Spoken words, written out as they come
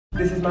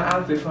This is my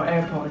outfit for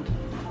airport.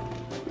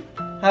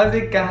 How's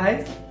it,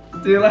 guys?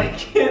 Do you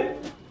like it?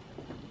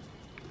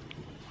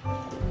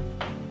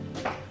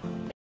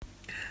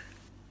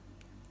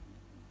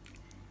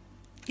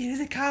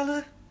 Ini sih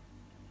kalah.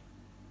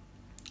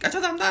 Kacau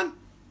tam-tam.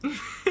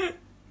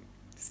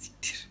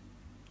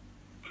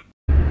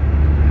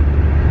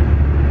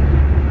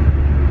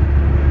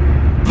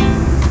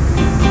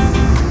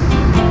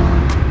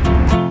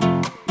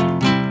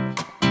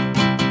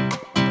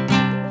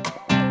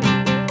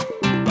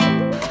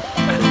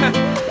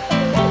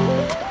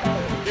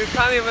 You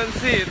can't even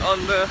see it on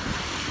the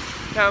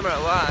camera.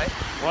 Why?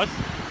 What?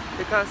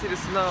 You can't see the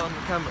snow on the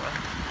camera.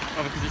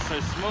 Oh, because it's so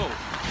small.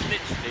 It's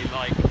literally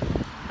like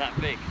that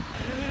big.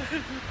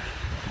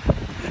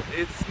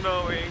 It's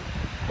snowing.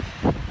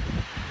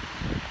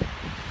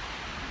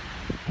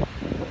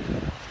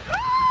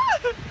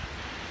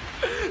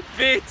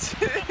 Bitch!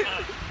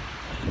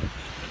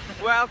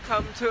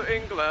 Welcome to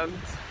England.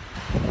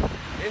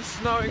 It's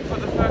snowing for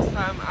the first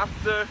time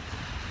after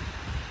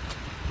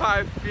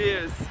 5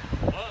 years.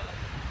 What?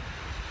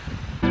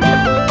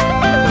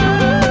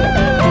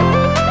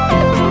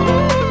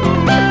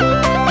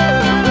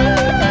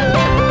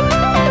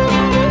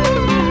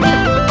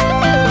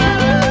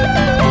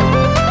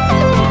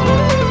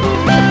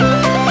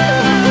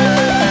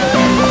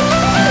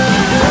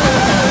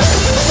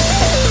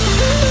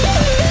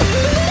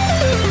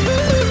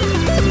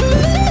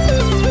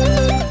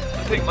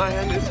 I think my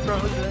hand is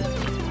frozen.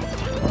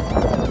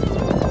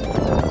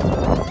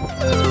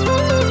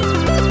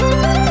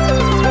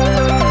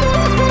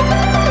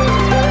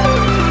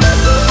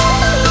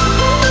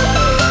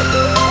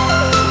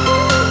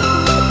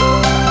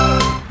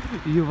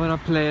 You wanna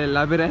play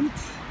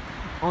labyrinth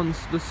on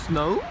the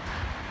snow?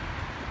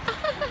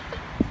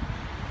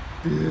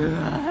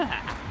 We're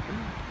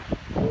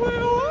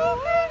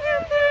walking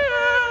in the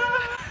air.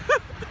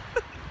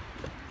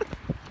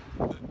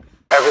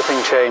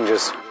 Everything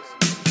changes.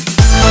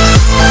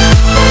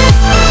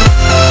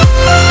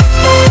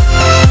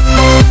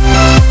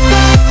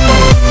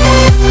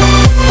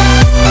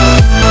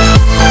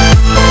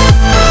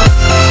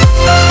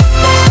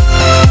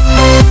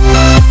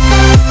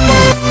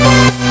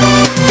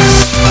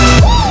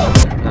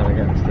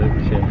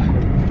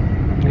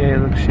 Yeah,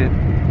 look shit.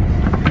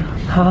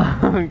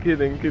 I'm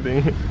kidding.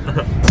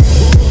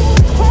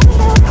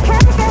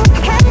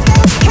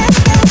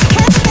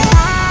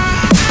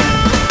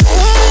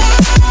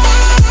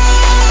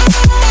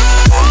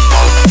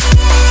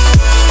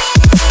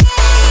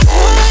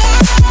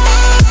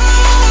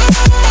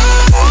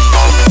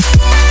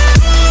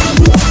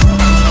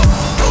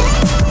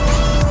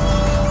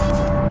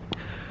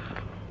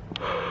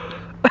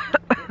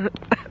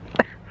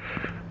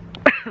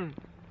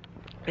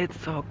 It's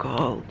so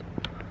cold.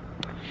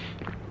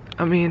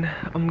 I mean,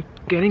 I'm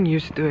getting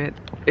used to it.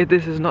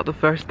 This is not the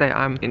first day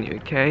I'm in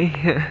UK.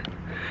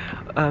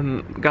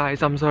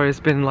 Guys, I'm sorry it's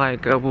been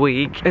like a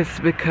week. It's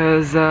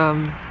because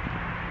I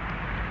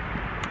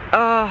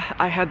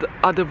had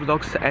other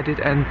vlogs to edit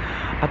and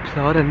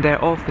upload and they're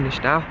all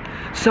finished now.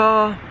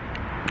 So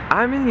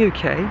I'm in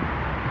UK.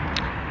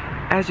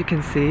 As you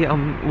can see,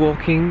 I'm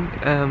walking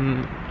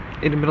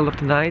in the middle of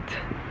the night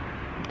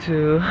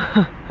to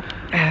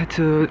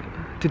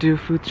to do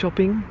food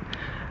shopping,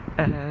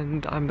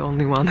 and I'm the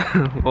only one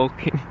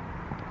walking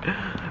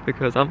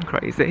because I'm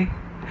crazy.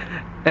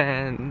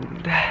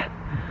 And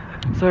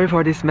sorry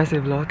for this messy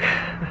vlog.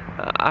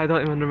 I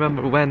don't even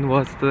remember when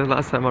was the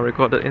last time I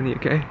recorded in the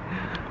UK.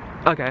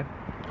 Okay.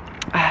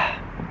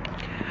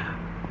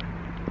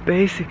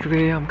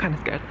 Basically, I'm kind of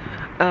scared.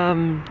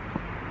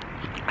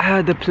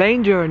 The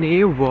plane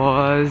journey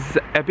was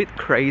a bit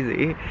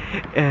crazy.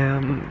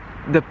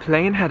 The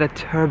plane had a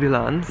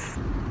turbulence.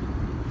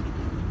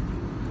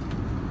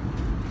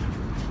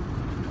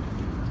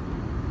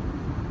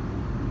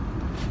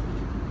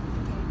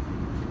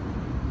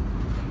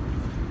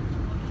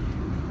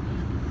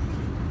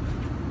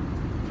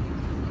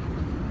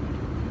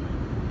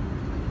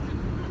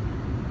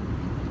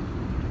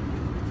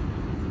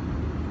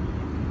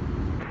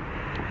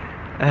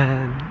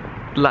 And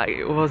like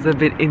it was a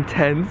bit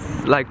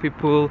intense, like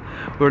people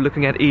were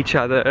looking at each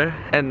other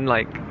and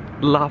like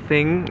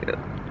laughing,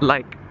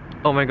 like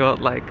oh my god,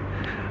 like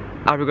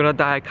are we gonna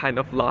die kind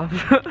of laugh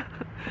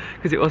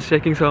because it was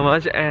shaking so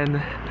much. And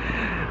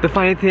the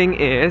funny thing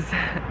is,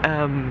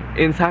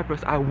 in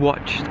Cyprus I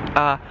watched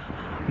a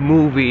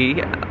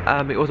movie,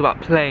 it was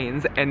about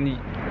planes, and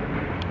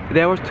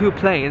there were 2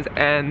 planes,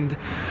 and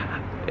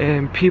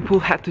people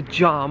had to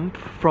jump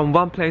from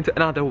one plane to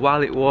another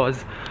while it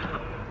was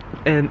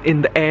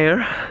in the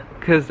air,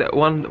 because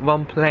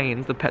one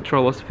plane, the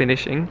petrol was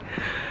finishing.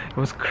 It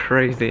was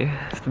crazy.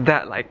 So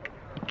that like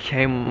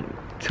came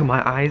to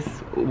my eyes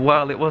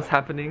while it was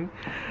happening,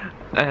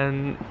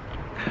 and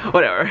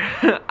whatever.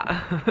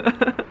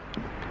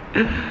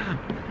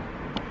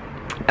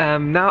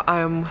 Now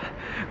I'm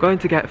going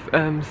to get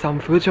some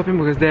food shopping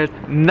because there's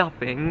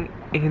nothing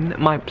in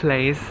my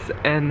place,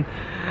 and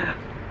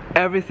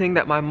everything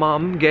that my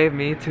mom gave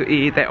me to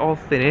eat, they all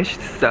finished,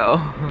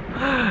 so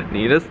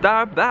need to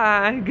start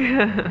back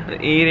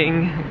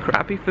eating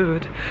crappy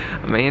food.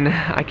 I mean,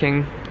 I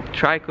can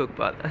try cook,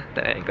 but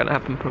that ain't gonna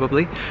happen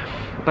probably.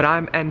 But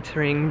I'm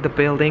entering the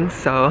building,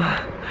 so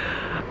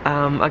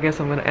I guess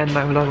I'm gonna end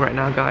my vlog right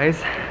now,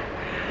 guys.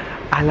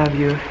 I love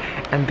you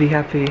and be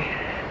happy,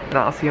 and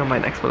I'll see you on my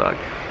next vlog.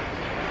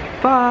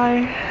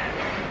 Bye.